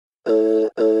This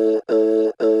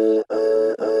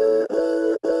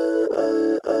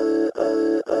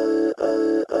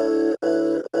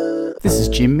is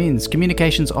Jim Minns,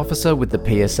 Communications Officer with the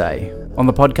PSA. On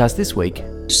the podcast this week,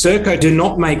 Serco do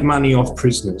not make money off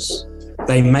prisoners.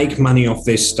 They make money off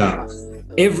their staff.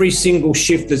 Every single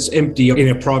shift that's empty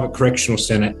in a private correctional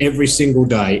centre, every single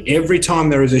day, every time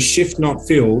there is a shift not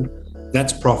filled,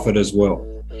 that's profit as well.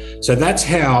 So that's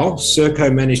how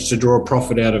Serco managed to draw a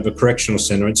profit out of a correctional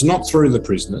centre. It's not through the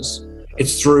prisoners,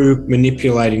 it's through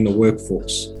manipulating the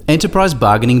workforce. enterprise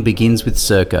bargaining begins with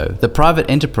Serco, the private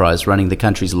enterprise running the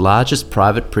country's largest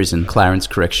private prison, Clarence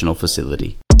Correctional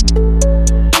Facility.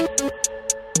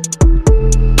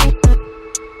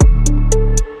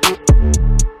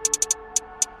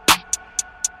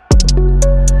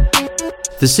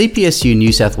 The CPSU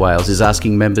New South Wales is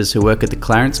asking members who work at the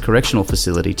Clarence Correctional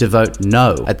Facility to vote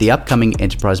no at the upcoming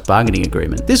Enterprise Bargaining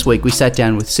Agreement. This week we sat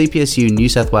down with CPSU New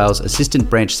South Wales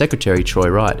Assistant Branch Secretary Troy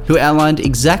Wright, who outlined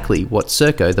exactly what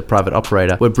Serco, the private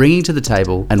operator, were bringing to the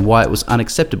table and why it was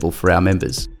unacceptable for our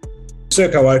members.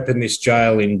 Serco opened this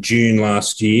jail in June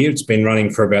last year. It's been running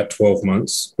for about 12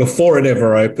 months. Before it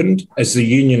ever opened, as the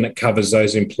union that covers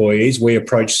those employees, we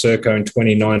approached Serco in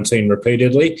 2019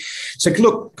 repeatedly. So,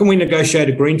 look, can we negotiate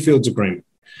a Greenfields agreement?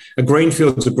 A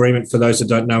Greenfields agreement, for those that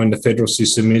don't know in the federal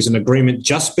system, is an agreement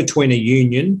just between a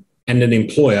union and an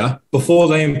employer before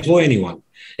they employ anyone.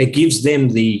 It gives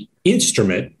them the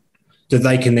instrument that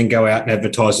they can then go out and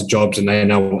advertise the jobs and they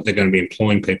know what they're going to be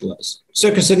employing people as.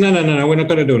 Serco said, no, we're not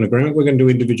going to do an agreement. We're going to do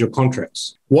individual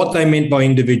contracts. What they meant by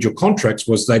individual contracts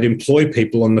was they'd employ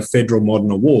people on the Federal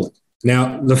Modern Award.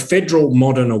 Now, the Federal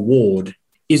Modern Award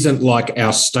isn't like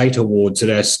our state awards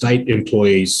that our state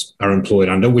employees are employed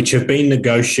under, which have been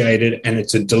negotiated, and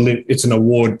it's an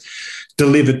award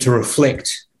delivered to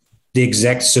reflect the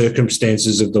exact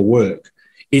circumstances of the work.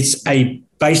 It's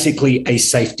basically a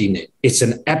safety net. It's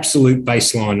an absolute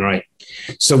baseline rate.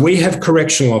 So we have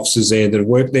correctional officers there that have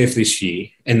worked there for this year,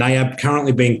 and they are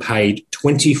currently being paid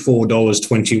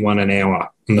 $24.21 an hour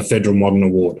on the Federal Modern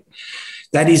Award.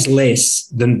 That is less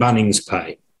than Bunnings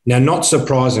pay. Now, not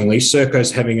surprisingly,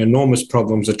 Serco's having enormous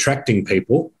problems attracting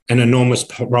people and enormous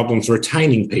problems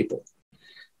retaining people.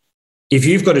 If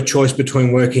you've got a choice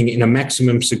between working in a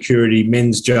maximum security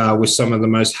men's jail with some of the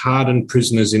most hardened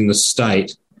prisoners in the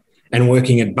state and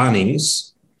working at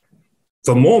Bunnings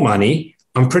for more money,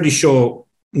 I'm pretty sure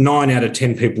 9 out of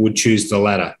 10 people would choose the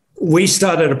latter. We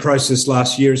started a process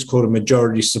last year, it's called a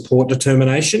majority support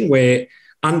determination, where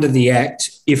under the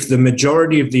Act, if the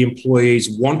majority of the employees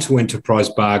want to enterprise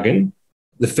bargain,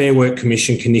 the Fair Work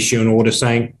Commission can issue an order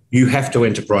saying you have to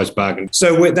enterprise bargain.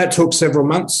 So that took several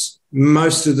months.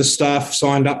 Most of the staff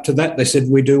signed up to that. They said,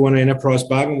 we do want an enterprise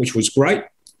bargain, which was great.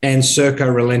 And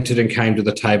Serco relented and came to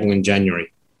the table in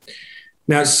January.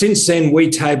 Now, since then, we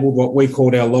tabled what we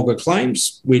called our log of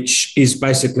claims, which is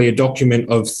basically a document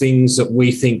of things that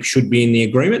we think should be in the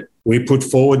agreement. We put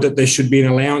forward that there should be an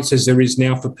allowance, as there is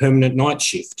now, for permanent night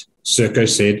shift. Serco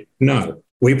said no.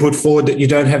 We put forward that you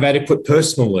don't have adequate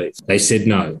personal leave. They said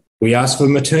no. We asked for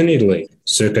maternity leave.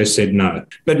 Serco said no.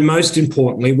 But most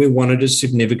importantly, we wanted a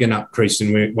significant increase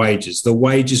in wages. The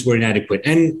wages were inadequate.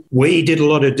 And we did a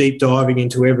lot of deep diving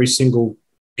into every single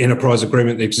enterprise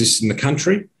agreement that exists in the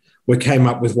country. We came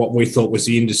up with what we thought was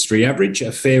the industry average,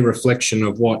 a fair reflection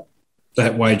of what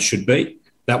that wage should be.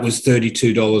 That was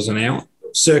 $32 an hour.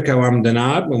 Serco ummed and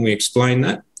ahed when we explained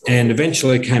that, and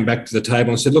eventually came back to the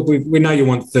table and said, look, we know you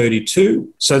want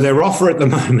 32. So their offer at the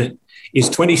moment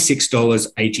is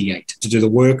 $26.88 to do the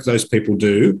work those people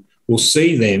do. Will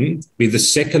see them be the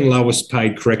second lowest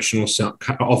paid correctional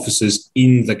officers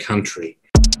in the country.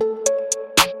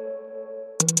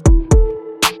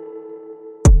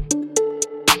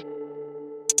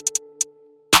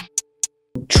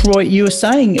 Troy, you were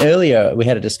saying earlier, we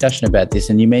had a discussion about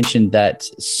this, and you mentioned that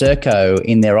Serco,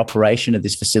 in their operation of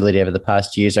this facility over the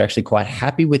past years, are actually quite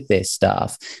happy with their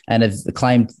staff and have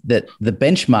claimed that the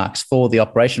benchmarks for the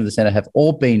operation of the centre have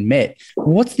all been met.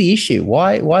 What's the issue?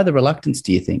 Why the reluctance,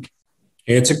 do you think?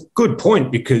 Yeah, it's a good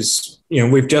point because,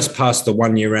 we've just passed the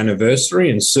 1-year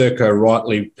anniversary, and Serco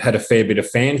rightly had a fair bit of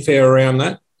fanfare around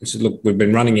that. They said, look, we've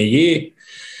been running a year.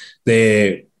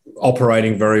 They're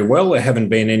operating very well. There haven't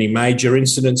been any major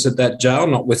incidents at that jail,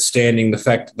 notwithstanding the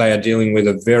fact that they are dealing with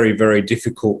a very, very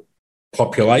difficult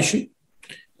population.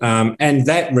 And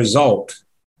that result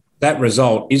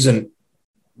isn't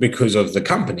because of the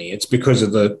company. It's because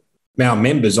of our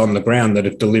members on the ground that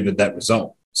have delivered that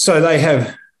result. So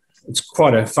it's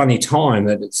quite a funny time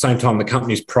that at the same time the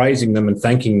company's praising them and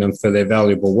thanking them for their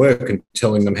valuable work and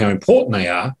telling them how important they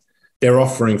are. they're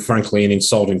offering, frankly, an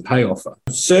insulting pay offer.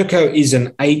 Serco is an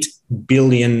 £8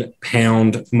 billion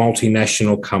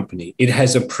multinational company. It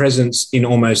has a presence in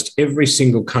almost every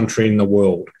single country in the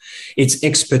world. Its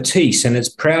expertise, and it's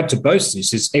proud to boast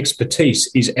this, its expertise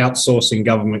is outsourcing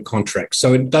government contracts.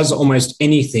 So it does almost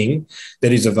anything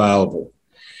that is available.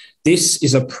 This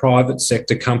is a private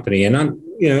sector company, and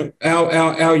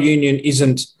our union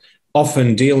isn't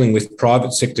often dealing with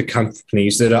private sector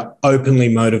companies that are openly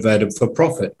motivated for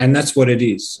profit, and that's what it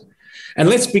is. And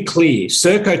let's be clear,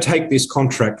 Serco take this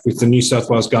contract with the New South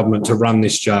Wales government to run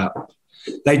this jail.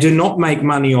 They do not make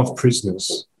money off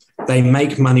prisoners. They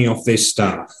make money off their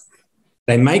staff.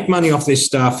 They make money off their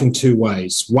staff in two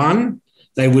ways. One,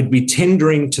 they would be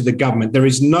tendering to the government. There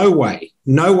is no way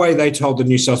they told the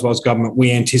New South Wales government,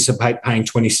 we anticipate paying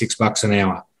 $26 an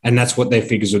hour. And that's what their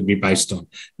figures would be based on.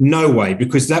 No way,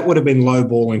 because that would have been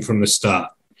lowballing from the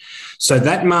start. So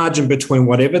that margin between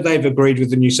whatever they've agreed with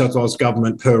the New South Wales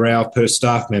government per hour per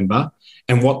staff member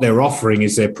and what they're offering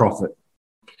is their profit.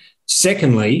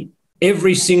 Secondly,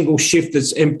 every single shift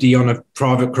that's empty on in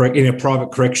a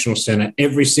private correctional centre,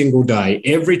 every single day,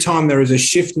 every time there is a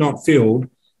shift not filled,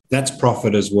 that's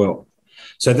profit as well.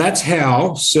 So that's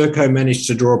how Serco managed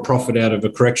to draw a profit out of a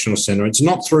correctional centre. It's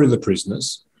not through the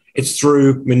prisoners. It's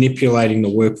through manipulating the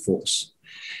workforce.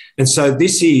 And so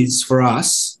this is, for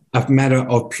us, a matter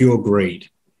of pure greed.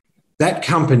 That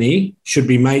company should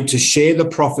be made to share the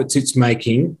profits it's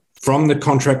making from the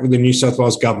contract with the New South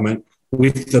Wales government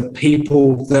with the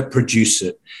people that produce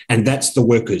it. And that's the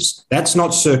workers. That's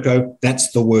not Serco,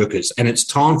 that's the workers. And it's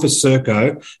time for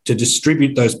Serco to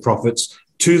distribute those profits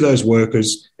to those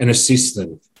workers and assist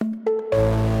them.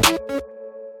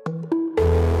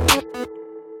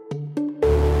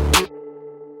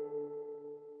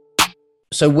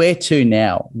 So where to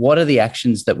now? What are the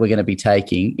actions that we're going to be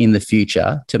taking in the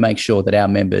future to make sure that our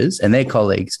members and their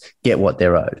colleagues get what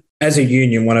they're owed? As a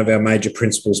union, one of our major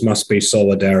principles must be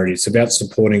solidarity. It's about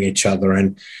supporting each other.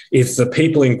 And if the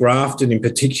people in Grafton in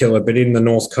particular, but in the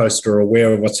North Coast, are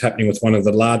aware of what's happening with one of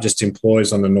the largest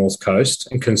employers on the North Coast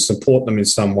and can support them in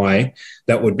some way,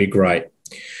 that would be great.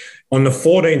 On the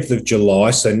 14th of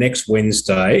July, so next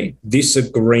Wednesday, this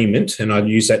agreement, and I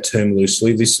use that term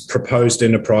loosely, this proposed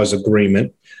enterprise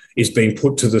agreement is being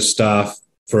put to the staff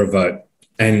for a vote.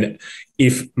 And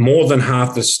if more than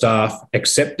half the staff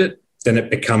accept it, then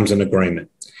it becomes an agreement.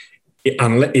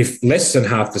 If less than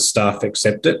half the staff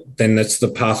accept it, then that's the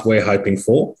path we're hoping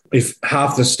for. If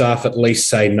half the staff at least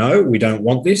say, no, we don't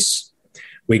want this,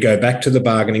 we go back to the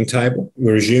bargaining table,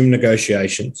 we resume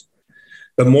negotiations.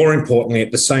 But more importantly,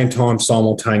 at the same time,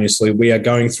 simultaneously, we are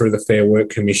going through the Fair Work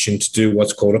Commission to do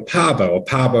what's called a PARBO. A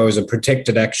PARBO is a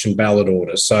protected action ballot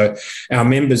order. So our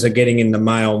members are getting in the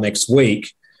mail next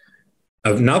week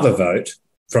another vote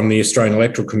from the Australian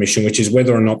Electoral Commission, which is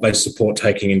whether or not they support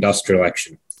taking industrial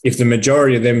action. If the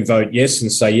majority of them vote yes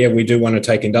and say, yeah, we do want to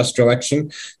take industrial action,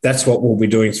 that's what we'll be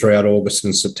doing throughout August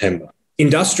and September.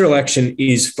 Industrial action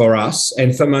is, for us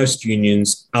and for most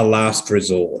unions, a last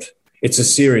resort. It's a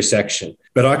serious action.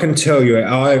 But I can tell you,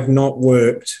 I have not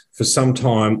worked for some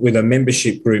time with a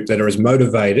membership group that are as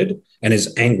motivated and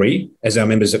as angry as our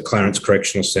members at Clarence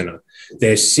Correctional Centre.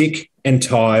 They're sick and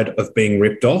tired of being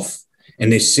ripped off,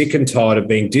 and they're sick and tired of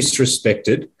being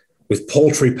disrespected with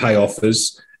paltry pay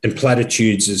offers and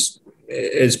platitudes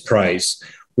as praise.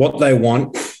 What they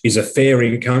want is a fair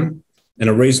income and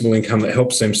a reasonable income that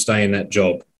helps them stay in that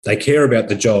job. They care about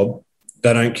the job.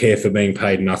 They don't care for being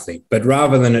paid nothing. But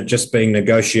rather than it just being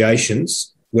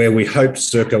negotiations where we hoped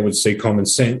Serco would see common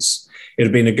sense,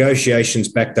 it'll be negotiations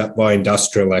backed up by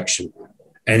industrial action.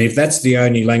 And if that's the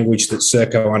only language that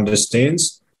Serco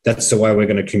understands, that's the way we're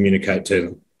going to communicate to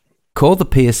them. Call the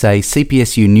PSA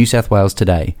CPSU New South Wales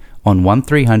today on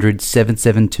 1300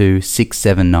 772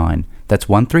 679. That's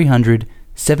 1300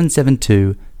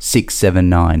 772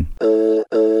 679.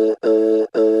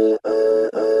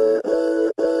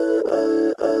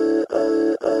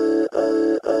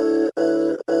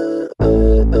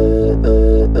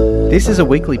 This is a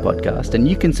weekly podcast, and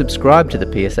you can subscribe to the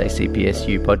PSA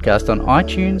CPSU podcast on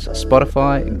iTunes,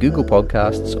 Spotify, Google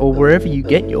Podcasts, or wherever you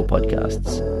get your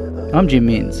podcasts. I'm Jim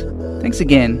Minns. Thanks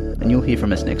again, and you'll hear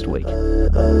from us next week.